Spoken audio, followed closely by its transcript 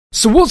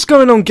So what's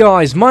going on,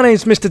 guys? My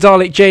name's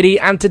MrDalekJD,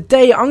 and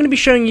today I'm going to be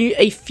showing you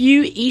a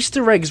few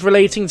Easter eggs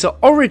relating to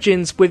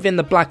Origins within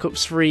the Black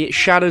Ops 3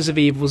 Shadows of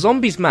Evil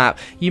Zombies map.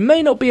 You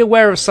may not be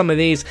aware of some of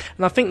these,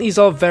 and I think these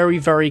are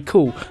very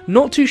cool.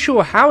 Not too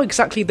sure how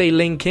exactly they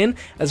link in,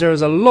 as there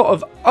is a lot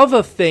of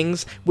other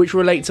things which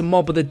relate to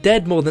Mob of the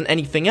Dead more than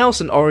anything else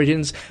in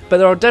Origins, but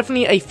there are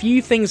definitely a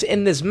few things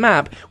in this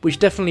map which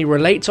definitely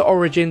relate to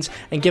Origins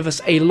and give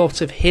us a lot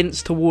of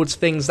hints towards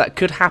things that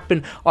could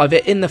happen either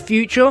in the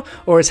future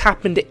or as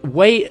happened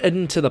way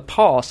into the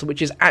past,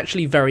 which is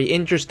actually very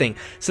interesting.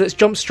 So let's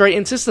jump straight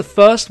into this. The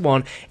first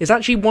one is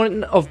actually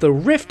one of the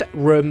rift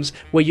rooms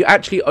where you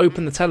actually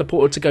open the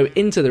teleporter to go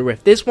into the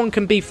rift. This one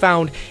can be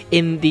found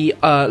in the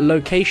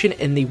location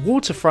in the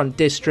waterfront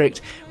district,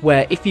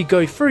 where if you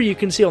go through you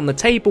can see on the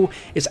table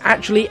is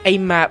actually a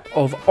map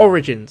of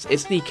Origins.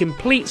 It's the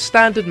complete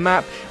standard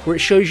map where it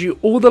shows you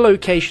all the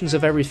locations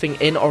of everything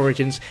in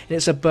Origins, and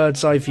it's a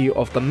bird's eye view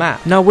of the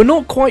map. Now, we're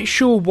not quite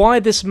sure why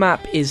this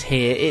map is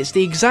here. It's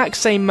the exact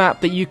same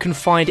map that you can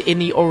find in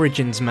the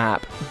Origins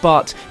map,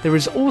 but there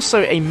is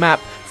also a map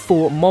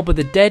for Mob of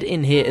the Dead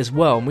in here as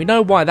well, and we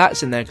know why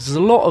that's in there because there's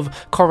a lot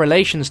of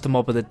correlations to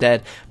Mob of the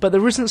Dead, but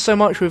there isn't so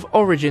much with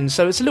Origins,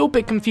 so it's a little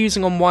bit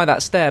confusing on why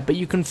that's there, but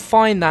you can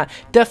find that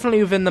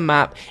definitely within the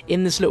map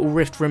in this little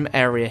rift room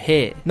area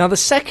here. Now, the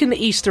second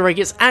Easter egg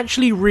is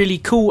actually really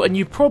cool, and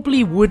you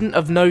probably wouldn't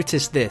have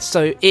noticed this.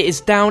 So it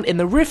is down in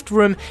the rift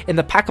room in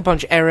the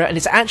Pack-a-Punch area, and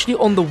it's actually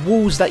on the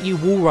walls that you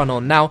wall run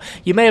on. Now,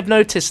 you may have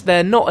noticed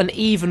they're not an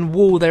even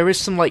wall, there is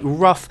some like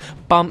rough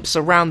bumps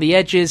around the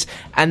edges,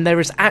 and there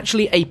is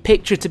actually a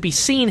picture to be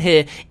seen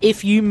here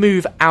if you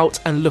move out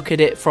and look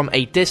at it from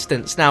a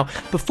distance. Now,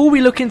 before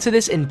we look into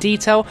this in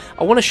detail,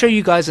 I want to show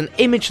you guys an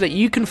image that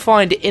you can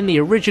find in the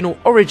original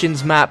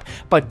Origins map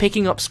by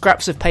picking up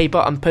scraps of paper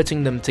and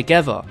putting them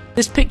together.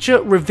 This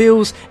picture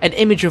reveals an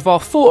image of our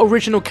 4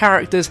 original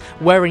characters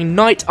wearing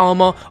knight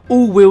armor,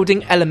 all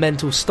wielding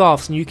elemental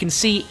staffs, and you can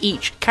see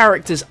each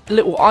character's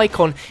little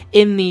icon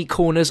in the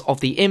corners of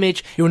the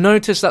image. You'll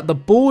notice that the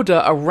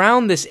border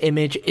around this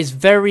image is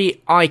very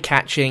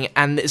eye-catching,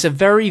 and it's a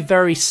very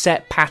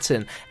set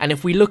pattern, and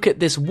if we look at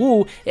this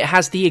wall, it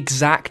has the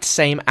exact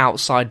same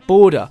outside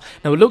border.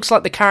 Now, it looks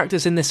like the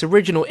characters in this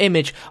original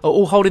image are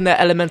all holding their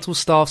elemental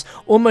staffs,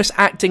 almost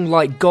acting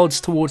like gods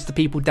towards the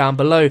people down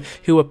below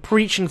who are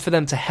preaching for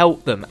them to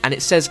help them, and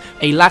it says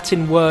a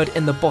Latin word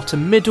in the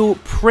bottom middle,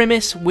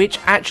 primus, which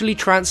actually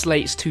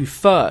translates to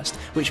first,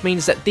 which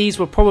means that these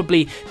were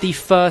probably the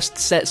first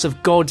sets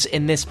of gods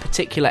in this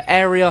particular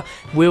area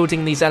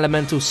wielding these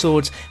elemental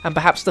swords, and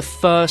perhaps the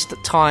first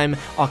time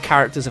our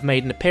characters have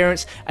made an appearance,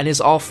 and is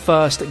our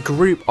first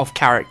group of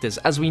characters.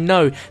 As we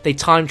know, they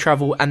time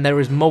travel and there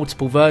is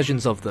multiple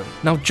versions of them.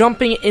 Now,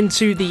 jumping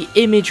into the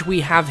image we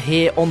have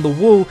here on the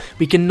wall,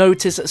 we can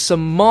notice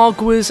some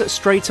Margwas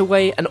straight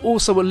away, and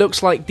also it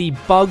looks like the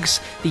bugs,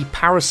 the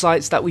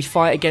parasites that we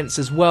fight against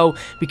as well.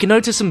 We can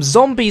notice some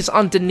zombies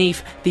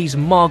underneath these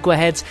Margwa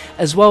heads,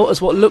 as well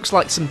as what looks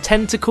like some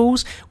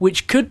tentacles,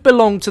 which could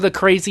belong to the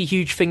crazy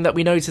huge thing that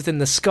we noticed in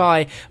the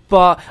sky,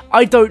 but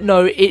I don't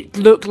know, it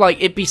looked like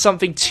it'd be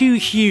something too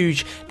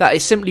huge that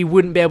it simply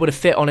wouldn't be able to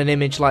fit on an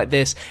image like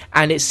this,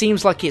 and it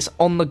seems like it's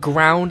on the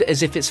ground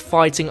as if it's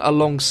fighting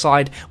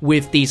alongside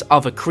with these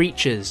other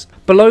creatures.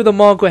 Below the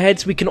Margwa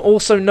heads, we can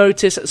also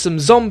notice some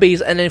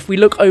zombies, and then if we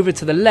look over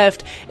to the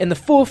left, in the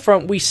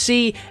forefront we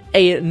see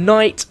a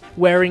knight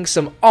wearing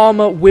some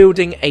armor,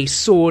 wielding a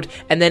sword,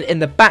 and then in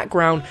the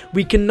background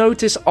we can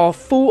notice our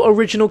 4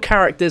 original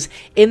characters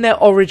in their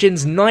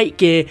Origins knight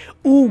gear,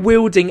 all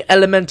wielding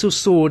elemental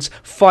swords,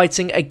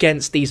 fighting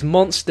against these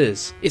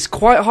monsters. It's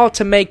quite hard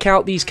to make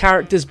out these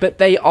characters, but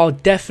they are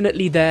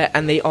definitely there,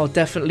 and they are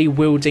definitely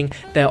wielding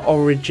their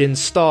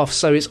Origins staff,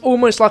 so it's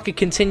almost like a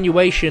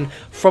continuation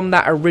from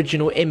that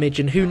original image,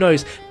 and who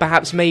knows,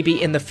 perhaps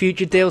maybe in the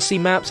future DLC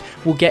maps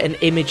we'll get an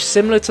image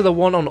similar to the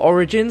one on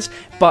Origins,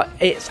 but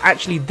it's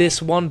actually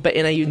this one but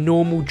in a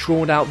normal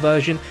drawn out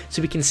version,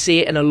 so we can see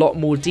it in a lot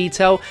more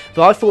detail.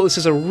 But I thought this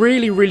is a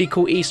really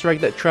cool Easter egg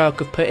that Treyarch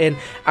have put in,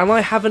 and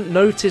I haven't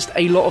noticed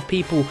a lot of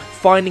people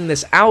finding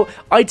this out.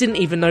 I didn't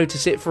even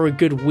notice it for a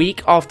good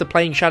week after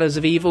playing Shadows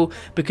of Evil,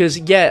 because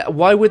yeah,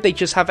 why would they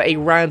just have a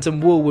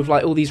random wall with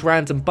like all these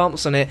random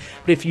bumps on it?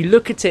 But if you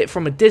look at it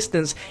from a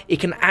distance, it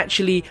can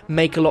actually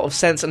make a lot of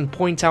sense and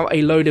point out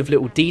a load of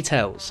little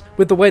details.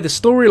 With the way the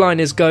storyline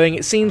is going,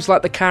 it seems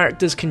like the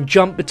characters can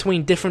jump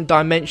between different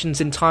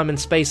dimensions in time and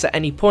space at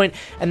any point,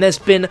 and there's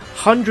been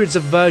hundreds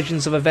of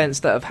versions of events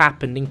that have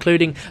happened,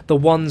 including the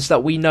ones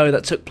that we know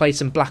that took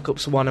place in Black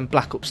Ops 1 and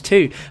Black Ops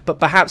 2, but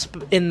perhaps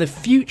in the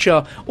future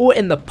future or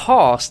in the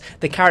past,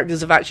 the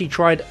characters have actually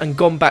tried and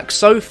gone back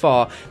so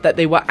far that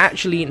they were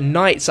actually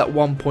knights at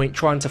one point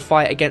trying to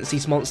fight against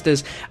these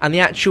monsters, and the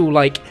actual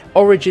like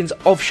origins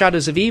of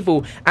Shadows of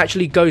Evil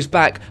actually goes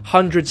back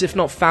hundreds if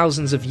not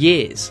thousands of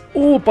years,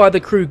 all by the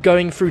crew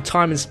going through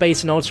time and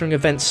space and altering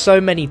events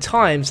so many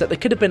times that there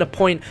could have been a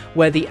point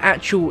where the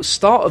actual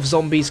start of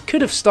zombies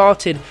could have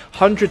started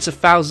hundreds of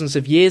thousands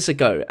of years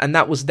ago, and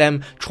that was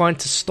them trying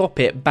to stop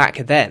it back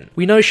then.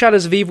 We know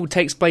Shadows of Evil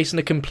takes place in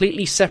a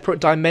completely separate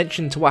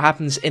dimension to what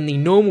happens in the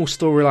normal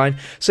storyline,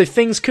 so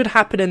things could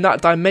happen in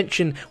that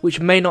dimension which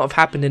may not have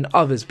happened in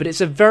others, but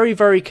it's a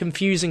very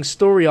confusing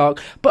story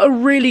arc, but a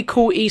really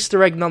cool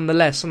Easter egg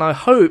nonetheless, and I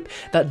hope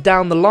that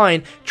down the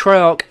line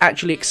Treyarch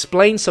actually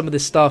explains some of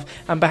this stuff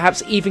and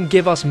perhaps even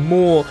give us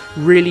more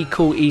really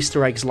cool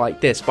Easter eggs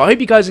like this. But I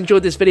hope you guys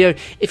enjoyed this video.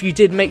 If you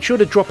did, make sure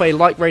to drop a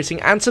like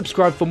rating and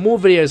subscribe for more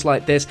videos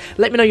like this.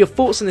 Let me know your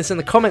thoughts on this in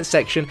the comments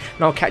section,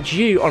 and I'll catch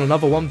you on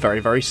another one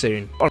very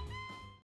soon.